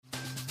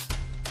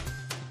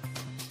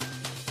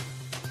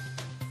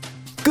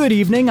Good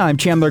evening, I'm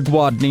Chandler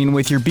Guadagnin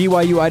with your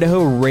BYU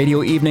Idaho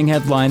Radio Evening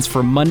Headlines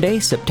for Monday,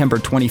 September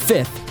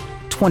 25th,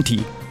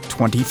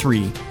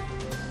 2023.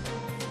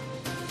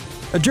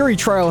 A jury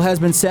trial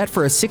has been set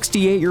for a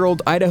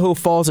 68-year-old Idaho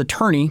Falls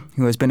attorney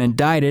who has been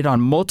indicted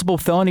on multiple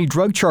felony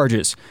drug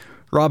charges.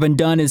 Robin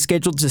Dunn is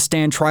scheduled to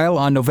stand trial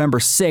on November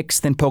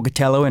 6th in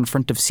Pocatello in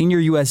front of Senior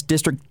U.S.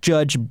 District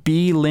Judge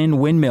B. Lynn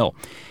Windmill.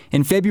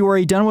 In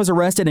February, Dunn was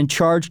arrested and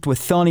charged with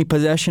felony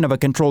possession of a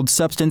controlled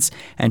substance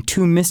and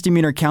 2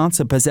 misdemeanor counts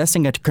of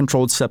possessing a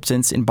controlled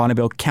substance in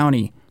Bonneville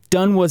County.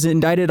 Dunn was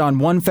indicted on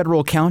 1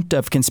 federal count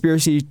of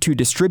conspiracy to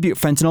distribute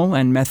fentanyl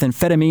and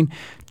methamphetamine,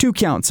 2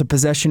 counts of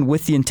possession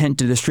with the intent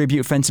to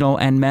distribute fentanyl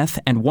and meth,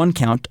 and 1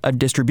 count of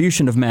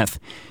distribution of meth.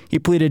 He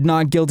pleaded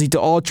not guilty to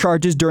all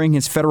charges during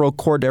his federal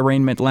court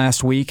arraignment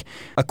last week.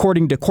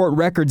 According to court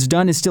records,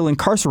 Dunn is still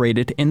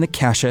incarcerated in the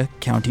Cassia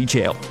County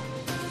Jail.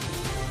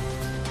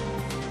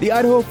 The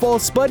Idaho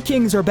Falls Spud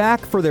Kings are back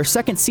for their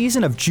second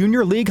season of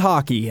Junior League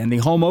Hockey, and the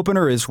home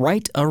opener is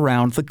right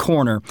around the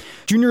corner.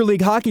 Junior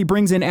League Hockey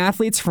brings in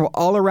athletes from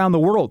all around the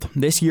world.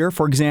 This year,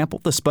 for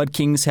example, the Spud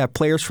Kings have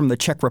players from the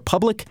Czech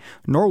Republic,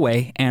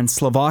 Norway, and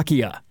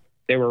Slovakia.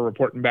 They were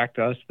reporting back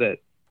to us that,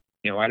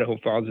 Idaho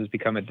Falls has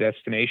become a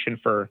destination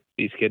for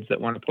these kids that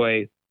want to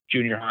play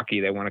junior hockey.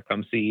 They want to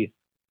come see,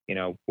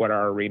 what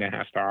our arena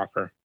has to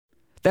offer.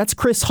 That's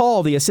Chris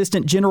Hall, the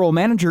assistant general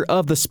manager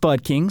of the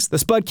Spud Kings. The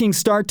Spud Kings'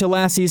 start to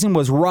last season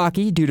was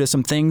rocky due to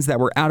some things that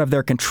were out of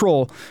their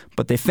control,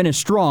 but they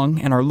finished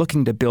strong and are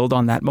looking to build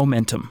on that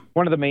momentum.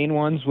 One of the main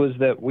ones was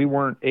that we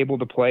weren't able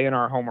to play in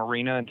our home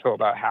arena until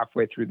about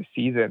halfway through the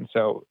season.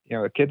 So,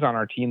 the kids on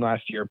our team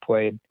last year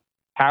played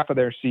half of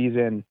their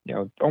season,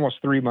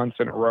 almost 3 months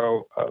in a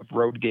row of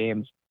road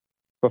games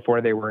before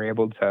they were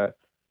able to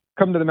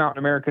come to the Mountain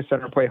America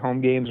Center, play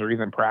home games, or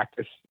even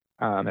practice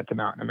at the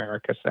Mountain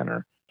America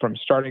Center. From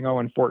starting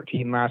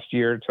 0-14 last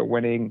year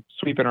to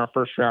sweeping our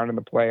first round in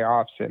the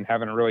playoffs and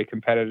having a really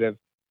competitive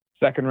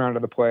second round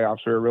of the playoffs,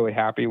 we were really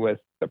happy with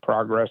the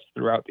progress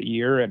throughout the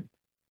year. And,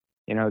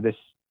 this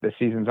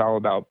season's all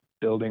about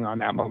building on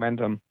that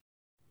momentum.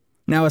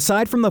 Now,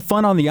 aside from the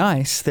fun on the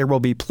ice, there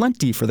will be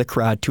plenty for the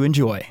crowd to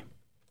enjoy.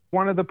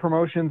 One of the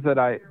promotions that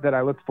I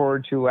looked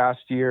forward to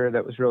last year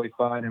that was really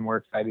fun, and we're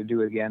excited to do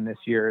it again this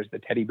year, is the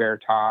teddy bear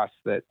toss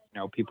that,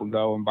 people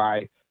go and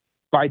buy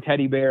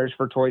teddy bears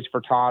for Toys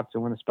for Tots,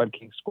 and when the Spud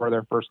Kings score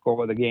their first goal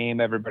of the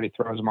game, everybody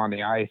throws them on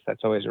the ice.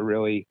 That's always a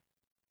really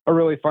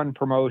fun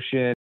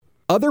promotion.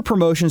 Other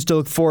promotions to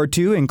look forward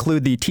to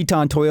include the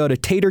Teton Toyota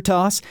Tater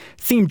Toss,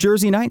 themed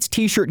jersey nights,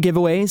 t-shirt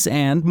giveaways,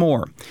 and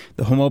more.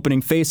 The home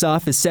opening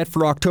face-off is set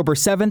for October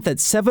 7th at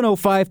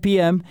 7:05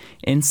 p.m.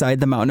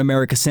 inside the Mountain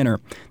America Center.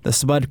 The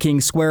Spud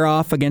Kings square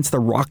off against the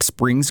Rock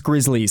Springs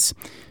Grizzlies.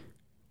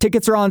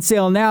 Tickets are on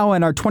sale now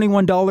and are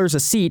 $21 a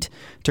seat.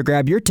 To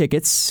grab your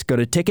tickets, go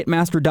to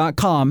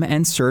Ticketmaster.com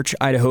and search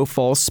Idaho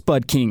Falls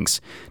Spud Kings.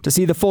 To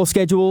see the full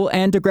schedule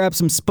and to grab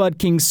some Spud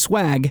Kings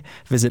swag,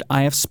 visit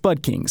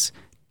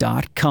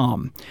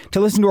ifspudkings.com. To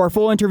listen to our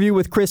full interview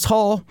with Chris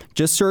Hall,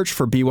 just search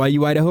for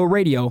BYU Idaho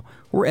Radio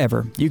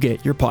wherever you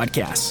get your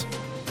podcasts.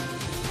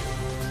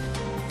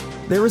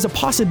 There is a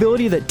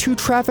possibility that 2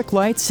 traffic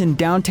lights in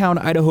downtown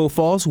Idaho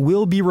Falls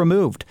will be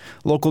removed.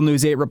 Local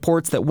News 8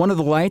 reports that one of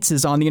the lights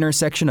is on the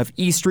intersection of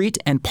E Street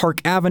and Park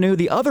Avenue.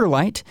 The other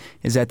light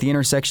is at the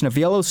intersection of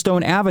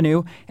Yellowstone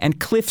Avenue and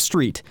Cliff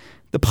Street.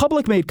 The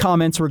public made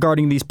comments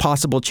regarding these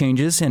possible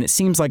changes, and it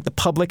seems like the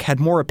public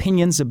had more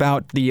opinions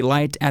about the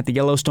light at the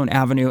Yellowstone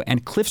Avenue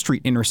and Cliff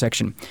Street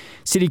intersection.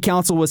 City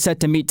Council was set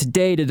to meet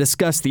today to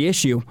discuss the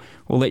issue.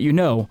 We'll let you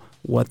know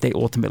what they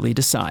ultimately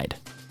decide.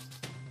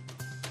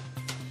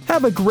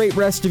 Have a great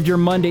rest of your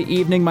Monday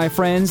evening, my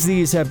friends.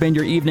 These have been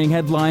your evening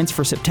headlines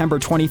for September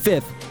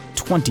 25th,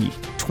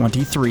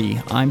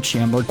 2023. I'm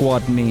Chandler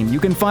Guadagnin. You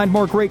can find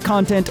more great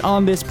content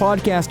on this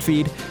podcast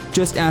feed.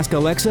 Just ask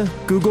Alexa,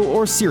 Google,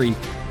 or Siri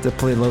to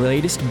play the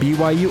latest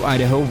BYU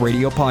Idaho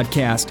radio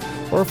podcast,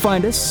 or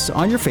find us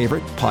on your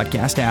favorite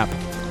podcast app.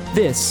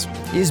 This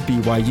is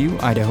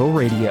BYU Idaho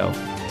Radio.